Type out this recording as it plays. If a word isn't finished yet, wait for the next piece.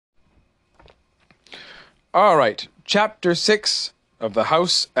All right, Chapter 6 of The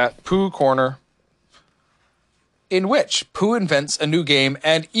House at Pooh Corner, in which Pooh invents a new game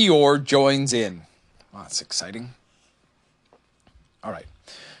and Eeyore joins in. Well, that's exciting. All right.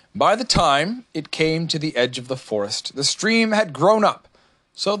 By the time it came to the edge of the forest, the stream had grown up,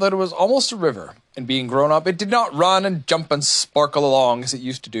 so that it was almost a river, and being grown up, it did not run and jump and sparkle along as it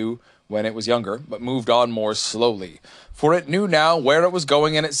used to do when it was younger, but moved on more slowly, for it knew now where it was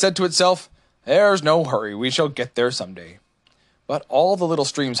going, and it said to itself, "There's no hurry, we shall get there someday." But all the little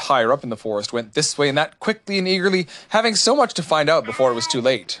streams higher up in the forest went this way and that quickly and eagerly, having so much to find out before it was too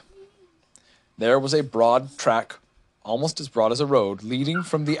late. There was a broad track, almost as broad as a road, leading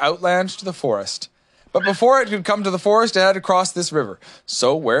from the outland to the forest. But before it could come to the forest, it had to cross this river.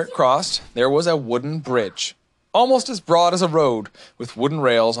 So where it crossed, there was a wooden bridge, almost as broad as a road, with wooden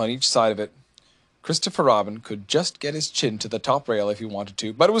rails on each side of it. Christopher Robin could just get his chin to the top rail if he wanted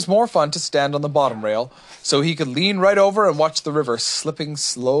to, but it was more fun to stand on the bottom rail, so he could lean right over and watch the river slipping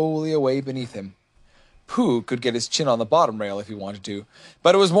slowly away beneath him. Pooh could get his chin on the bottom rail if he wanted to,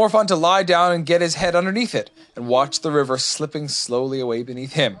 but it was more fun to lie down and get his head underneath it and watch the river slipping slowly away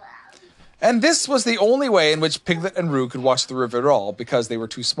beneath him. And this was the only way in which Piglet and Roo could watch the river at all, because they were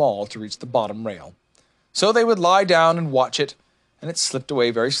too small to reach the bottom rail. So they would lie down and watch it, and it slipped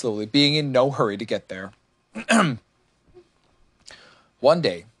away very slowly, being in no hurry to get there. One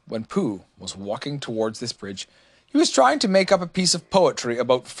day, when Pooh was walking towards this bridge, he was trying to make up a piece of poetry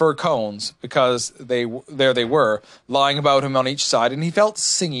about fir cones, because there they were, lying about him on each side, and he felt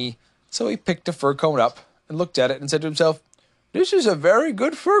singy, so he picked a fir cone up and looked at it and said to himself, "This is a very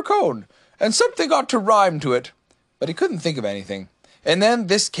good fir cone, and something ought to rhyme to it." But he couldn't think of anything, and then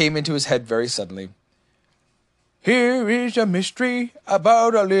this came into his head very suddenly. "Here is a mystery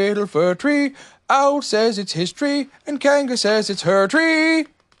about a little fir tree. Owl says it's his tree, and Kanga says it's her tree."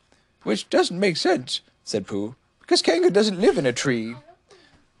 "Which doesn't make sense," said Pooh, "because Kanga doesn't live in a tree."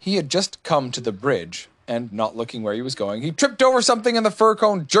 He had just come to the bridge, and not looking where he was going, he tripped over something and the fir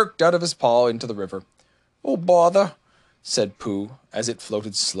cone jerked out of his paw into the river. "Oh, bother," said Pooh, as it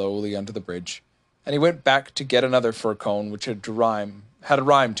floated slowly under the bridge, and he went back to get another fir cone which had a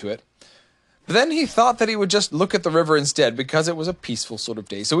rhyme to it. But then he thought that he would just look at the river instead, because it was a peaceful sort of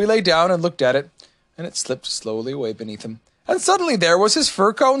day. So he lay down and looked at it, and it slipped slowly away beneath him. And suddenly there was his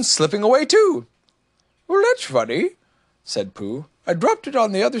fir cone slipping away too. "Well, that's funny," said Pooh. "I dropped it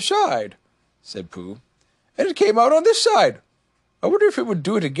on the other side," said Pooh, "and it came out on this side. I wonder if it would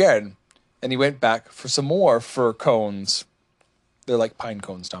do it again." And he went back for some more fir cones. They're like pine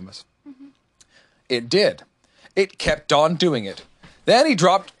cones, Thomas. Mm-hmm. It did. It kept on doing it. Then he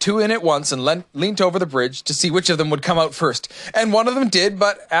dropped two in at once and leant over the bridge to see which of them would come out first. And one of them did,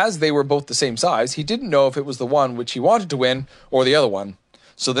 but as they were both the same size, he didn't know if it was the one which he wanted to win or the other one.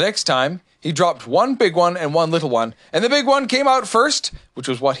 So the next time, he dropped one big one and one little one, and the big one came out first, which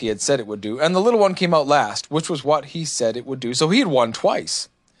was what he had said it would do, and the little one came out last, which was what he said it would do. So he had won twice.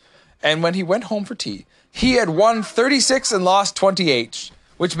 And when he went home for tea, he had won 36 and lost 28,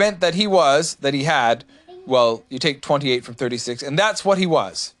 which meant that he had, well, you take 28 from 36, and that's what he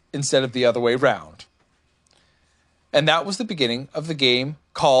was, instead of the other way round. And that was the beginning of the game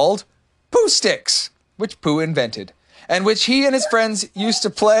called Pooh Sticks, which Pooh invented, and which he and his friends used to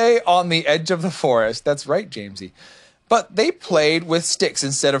play on the edge of the forest. That's right, Jamesy. But they played with sticks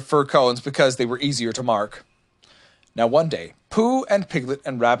instead of fir cones because they were easier to mark. Now one day, Pooh and Piglet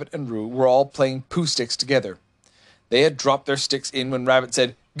and Rabbit and Roo were all playing Pooh Sticks together. They had dropped their sticks in when Rabbit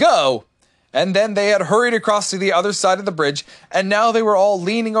said, "Go!" And then they had hurried across to the other side of the bridge, and now they were all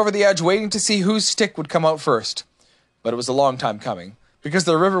leaning over the edge waiting to see whose stick would come out first. But it was a long time coming, because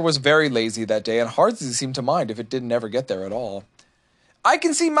the river was very lazy that day and hardly seemed to mind if it didn't ever get there at all. "I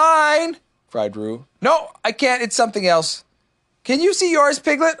can see mine!" cried Roo. "No, I can't, it's something else." "Can you see yours,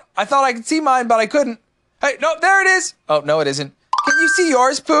 Piglet? I thought I could see mine, but I couldn't." "Hey, no, there it is!" "Oh, no, it isn't." "Can you see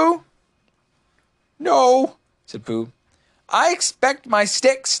yours, Pooh?" "No," said Pooh. "I expect my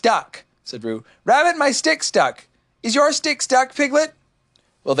stick stuck," said Roo. "Rabbit, my stick stuck. Is your stick stuck, Piglet?"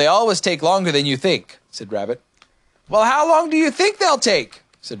 "Well, they always take longer than you think," said Rabbit. "Well, how long do you think they'll take?"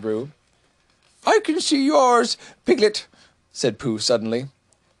 said Roo. "I can see yours, Piglet," said Pooh suddenly.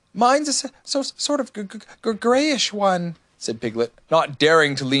 "Mine's a sort of grayish one," said Piglet, not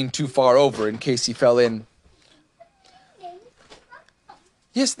daring to lean too far over in case he fell in.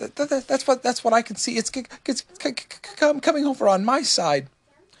 "Yes, that's what I can see. It's coming over on my side."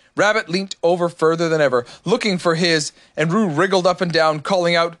 Rabbit leant over further than ever, looking for his, and Roo wriggled up and down,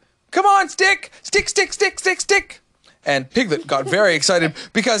 calling out, "Come on, stick! Stick, stick, stick, stick, stick!" And Piglet got very excited,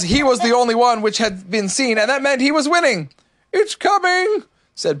 because he was the only one which had been seen, and that meant he was winning. "It's coming,"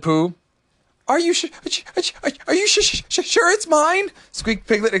 said Pooh. Are you sure it's mine? Squeaked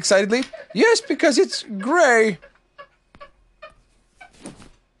Piglet excitedly. Yes, because it's gray.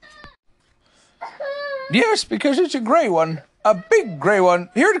 Yes, because it's a gray one. A big gray one.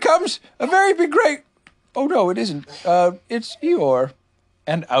 Here it comes. A very big gray... Oh, no, it isn't. It's Eeyore.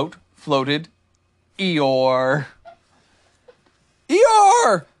 And out floated Eeyore.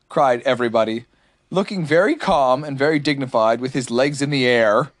 Eeyore! Cried everybody. Looking very calm and very dignified with his legs in the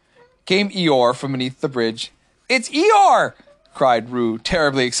air, came Eeyore from beneath the bridge. It's Eeyore! Cried Roo,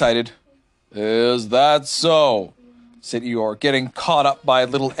 terribly excited. Is that so? Said Eeyore, getting caught up by a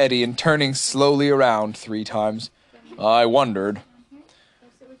little eddy and turning slowly around 3 times. I wondered.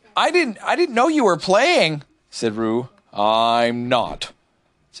 I didn't know you were playing, said Roo. I'm not,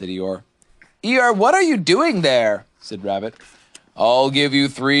 said Eeyore. Eeyore, what are you doing there? Said Rabbit. I'll give you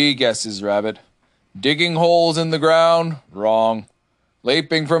 3 guesses, Rabbit. Digging holes in the ground? Wrong.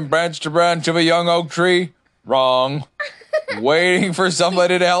 Leaping from branch to branch of a young oak tree? Wrong. Waiting for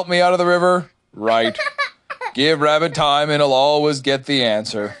somebody to help me out of the river? Right. Give Rabbit time and he'll always get the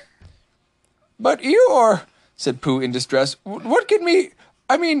answer. But Eeyore, said Pooh in distress, what can we...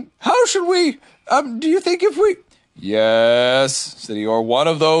 I mean, how should we... do you think if we... Yes, said Eeyore, one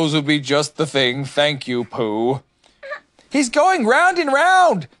of those would be just the thing. Thank you, Pooh. He's going round and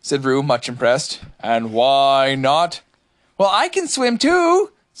round, said Roo, much impressed. And why not? Well, I can swim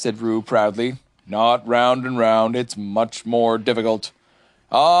too, said Roo proudly. Not round and round, it's much more difficult.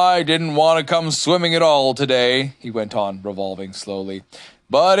 I didn't want to come swimming at all today, he went on, revolving slowly.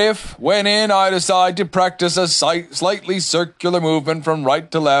 But if, when in, I decide to practice a slightly circular movement from right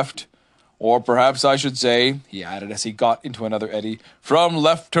to left, or perhaps I should say, he added as he got into another eddy, from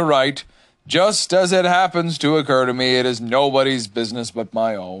left to right, just as it happens to occur to me, it is nobody's business but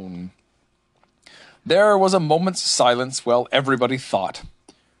my own. There was a moment's silence while everybody thought.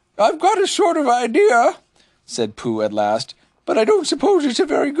 I've got a sort of idea, said Pooh at last, but I don't suppose it's a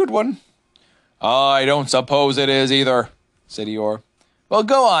very good one. I don't suppose it is either, said Eeyore. Well,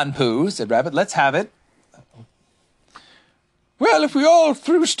 go on, Pooh, said Rabbit. Let's have it. Well, if we all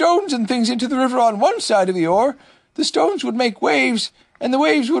threw stones and things into the river on one side of Eeyore, the stones would make waves, and the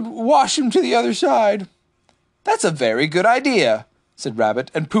waves would wash him to the other side. That's a very good idea, said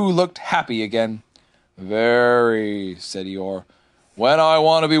Rabbit, and Pooh looked happy again. Very, said Eeyore. When I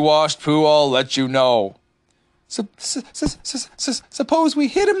want to be washed, Pooh, I'll let you know. Suppose we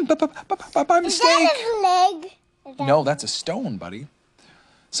hit him by mistake. Is that his leg? No, that's a stone, buddy.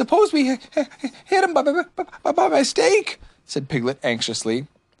 Suppose we hit him by mistake, said Piglet anxiously.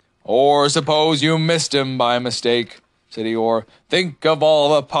 Or suppose you missed him by mistake, said Eeyore. Think of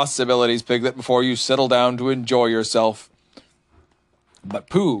all the possibilities, Piglet, before you settle down to enjoy yourself. But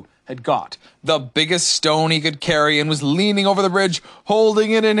Pooh had got the biggest stone he could carry and was leaning over the bridge,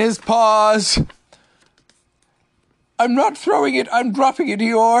 holding it in his paws. I'm not throwing it, I'm dropping it,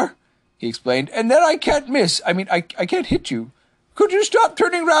 Eeyore, he explained, and then I can't miss. I can't hit you. Could you stop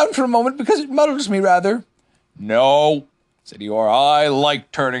turning round for a moment, because it muddles me rather? No, said Eeyore, I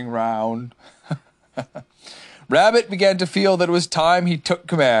like turning round. Rabbit began to feel that it was time he took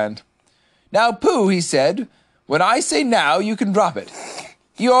command. Now, Pooh, he said, when I say now, you can drop it.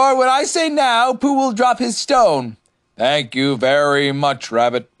 Eeyore, when I say now, Pooh will drop his stone. Thank you very much,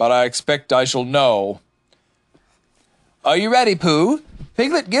 Rabbit, but I expect I shall know. Are you ready, Pooh?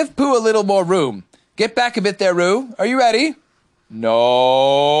 Piglet, give Pooh a little more room. Get back a bit there, Roo. Are you ready?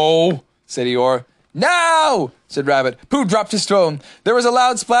 No, said Eeyore. Now, said Rabbit. Pooh dropped his stone. There was a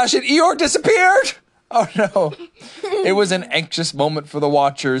loud splash and Eeyore disappeared. Oh, no. It was an anxious moment for the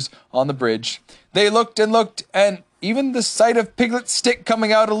watchers on the bridge. They looked and looked, and even the sight of Piglet's stick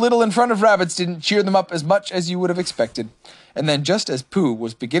coming out a little in front of Rabbit's didn't cheer them up as much as you would have expected. And then just as Pooh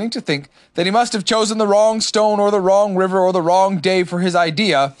was beginning to think that he must have chosen the wrong stone or the wrong river or the wrong day for his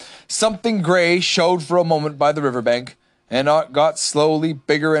idea, something gray showed for a moment by the riverbank, and it got slowly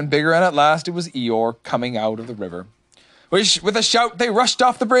bigger and bigger, and at last it was Eeyore coming out of the river. With a shout, they rushed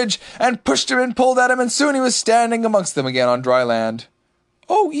off the bridge and pushed him and pulled at him, and soon he was standing amongst them again on dry land.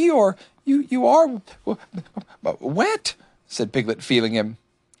 Oh, Eeyore, you are wet, said Piglet, feeling him.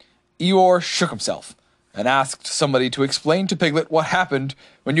 Eeyore shook himself and asked somebody to explain to Piglet what happened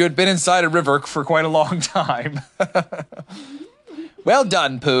when you had been inside a river for quite a long time. Well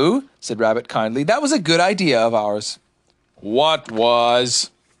done, Pooh, said Rabbit kindly. That was a good idea of ours. What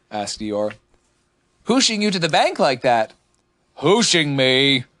was? Asked Eeyore. Hooshing you to the bank like that. Hooshing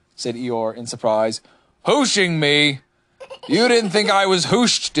me, said Eeyore in surprise. Hooshing me? You didn't think I was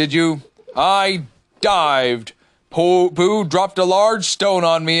hooshed, did you? I dived. Pooh dropped a large stone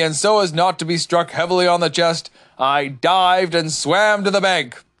on me, and so as not to be struck heavily on the chest, I dived and swam to the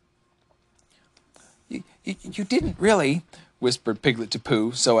bank. You didn't really, whispered Piglet to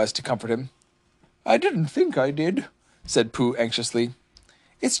Pooh so as to comfort him. I didn't think I did, said Pooh anxiously.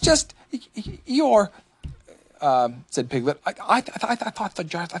 It's just your... said Piglet. I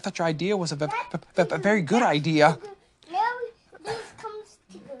thought your idea was a very good idea. Now this comes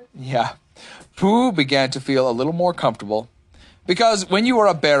Tigger. Yeah. Pooh began to feel a little more comfortable. Because when you are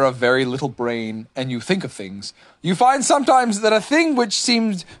a bear of very little brain and you think of things, you find sometimes that a thing which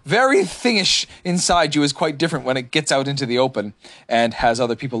seems very thingish inside you is quite different when it gets out into the open and has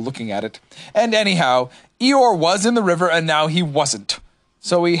other people looking at it. And anyhow, Eeyore was in the river and now he wasn't.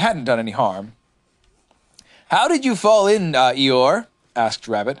 So he hadn't done any harm. How did you fall in, Eeyore? Asked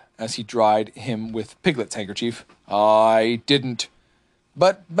Rabbit as he dried him with Piglet's handkerchief. I didn't.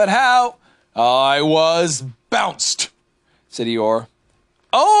 But how? I was bounced, said Eeyore.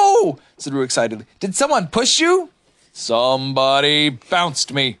 Oh, said Roo excitedly. Did someone push you? Somebody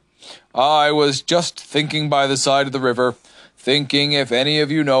bounced me. I was just thinking by the side of the river, thinking if any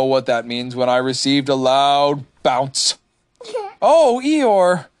of you know what that means when I received a loud bounce. Oh,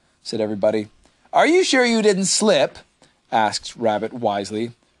 Eeyore, said everybody. Are you sure you didn't slip? Asked Rabbit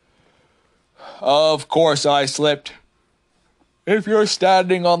wisely. Of course I slipped. If you're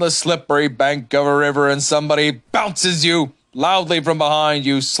standing on the slippery bank of a river and somebody bounces you loudly from behind,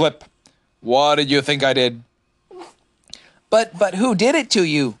 you slip. What did you think I did? But who did it to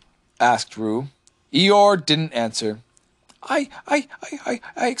you? Asked Roo. Eeyore didn't answer. I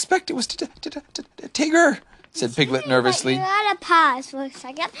expect it was Tigger, said Piglet nervously. You gotta pause for a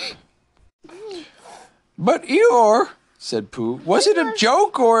second. But Eeyore, said Pooh, was it a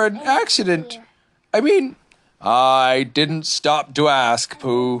joke or an accident? I mean, I didn't stop to ask,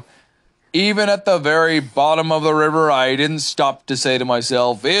 Pooh. Even at the very bottom of the river, I didn't stop to say to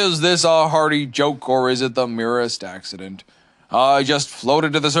myself, is this a hearty joke or is it the merest accident? I just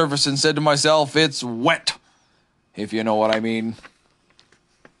floated to the surface and said to myself, it's wet, if you know what I mean.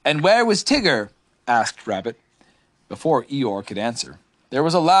 And where was Tigger? Asked Rabbit. Before Eeyore could answer, there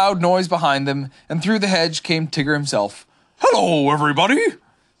was a loud noise behind them, and through the hedge came Tigger himself. Hello, everybody,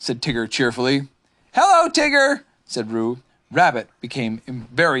 said Tigger cheerfully. Hello, Tigger, said Roo. Rabbit became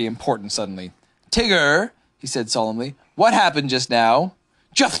very important suddenly. Tigger, he said solemnly, what happened just now?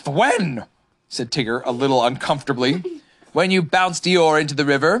 Just when? Said Tigger a little uncomfortably. When you bounced Eeyore into the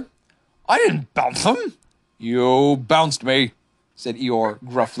river. I didn't bounce him. You bounced me, said Eeyore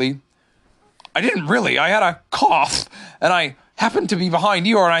gruffly. I didn't really. I had a cough, and I happened to be behind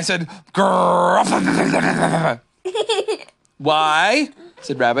Eeyore, and I said, Grrr. Why?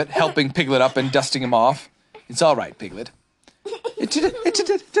 Said Rabbit, helping Piglet up and dusting him off. It's all right, Piglet.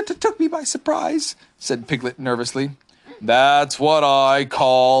 It took me by surprise, said Piglet nervously. That's what I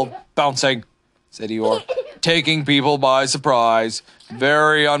call bouncing, said Eeyore. Taking people by surprise.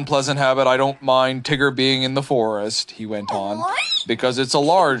 Very unpleasant habit. I don't mind Tigger being in the forest, he went on, because it's a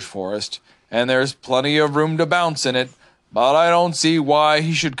large forest, and there's plenty of room to bounce in it, but I don't see why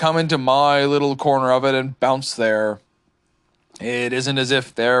he should come into my little corner of it and bounce there. It isn't as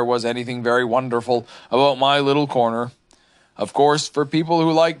if there was anything very wonderful about my little corner. Of course, for people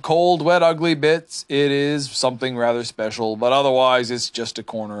who like cold, wet, ugly bits, it is something rather special, but otherwise it's just a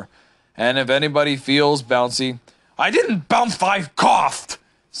corner. And if anybody feels bouncy... I didn't bounce, I coughed,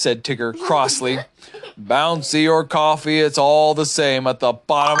 said Tigger crossly. Bouncy or coffee, it's all the same at the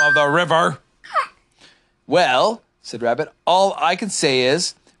bottom of the river. Well, said Rabbit, all I can say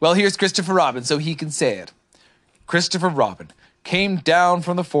is... Well, here's Christopher Robin, so he can say it. Christopher Robin came down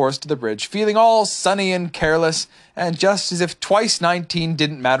from the forest to the bridge, feeling all sunny and careless, and just as if twice 19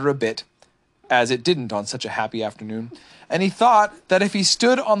 didn't matter a bit, as it didn't on such a happy afternoon, and he thought that if he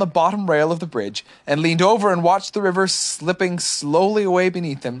stood on the bottom rail of the bridge and leaned over and watched the river slipping slowly away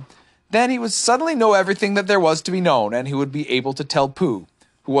beneath him, then he would suddenly know everything that there was to be known, and he would be able to tell Pooh,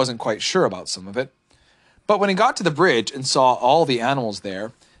 who wasn't quite sure about some of it. But when he got to the bridge and saw all the animals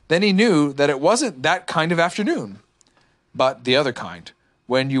there, then he knew that it wasn't that kind of afternoon, but the other kind,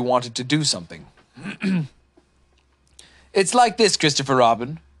 when you wanted to do something. It's like this, Christopher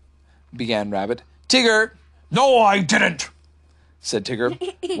Robin, began Rabbit. Tigger... No, I didn't, said Tigger.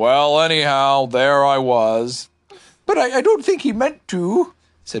 Well, anyhow, there I was. But I don't think he meant to,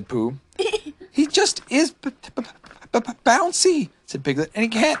 said Pooh. He just is bouncy, said Piglet, and he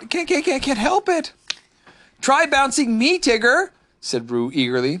can't help it. Try bouncing me, Tigger, said Roo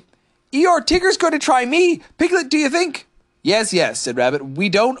eagerly. Eeyore, Tigger's going to try me. Piglet, do you think? Yes, said Rabbit. We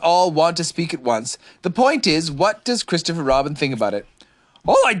don't all want to speak at once. The point is, what does Christopher Robin think about it?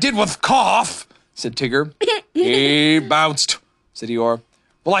 All I did was cough, said Tigger. He bounced, said Eeyore.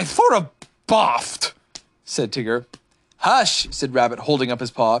 Well, I sort of boffed, said Tigger. Hush, said Rabbit, holding up his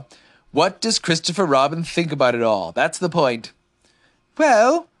paw. What does Christopher Robin think about it all? That's the point.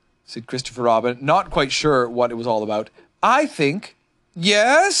 Well, said Christopher Robin, not quite sure what it was all about. I think...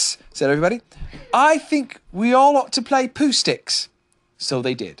 Yes, said everybody. I think we all ought to play Pooh Sticks. So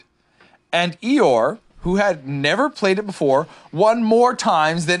they did. And Eeyore, who had never played it before, won more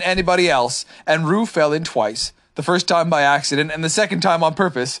times than anybody else, and Roo fell in twice. The first time by accident and the second time on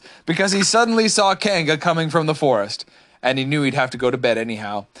purpose, because he suddenly saw Kanga coming from the forest, and he knew he'd have to go to bed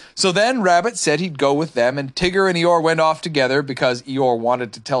anyhow. So then Rabbit said he'd go with them, and Tigger and Eeyore went off together because Eeyore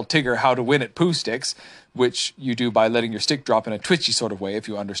wanted to tell Tigger how to win at Pooh Sticks, which you do by letting your stick drop in a twitchy sort of way, if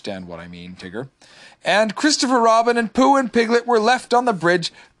you understand what I mean, Tigger. And Christopher Robin and Pooh and Piglet were left on the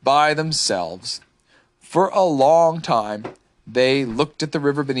bridge by themselves. For a long time, they looked at the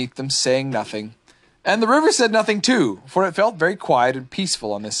river beneath them, saying nothing. And the river said nothing too, for it felt very quiet and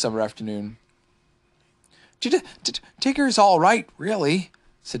peaceful on this summer afternoon. Tigger's all right, really,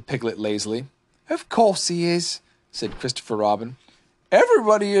 said Piglet lazily. Of course he is, said Christopher Robin.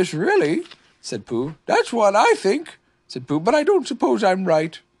 Everybody is, really, said Pooh. That's what I think, said Pooh, but I don't suppose I'm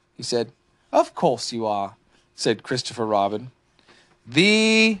right, he said. Of course you are, said Christopher Robin.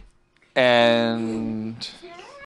 The end.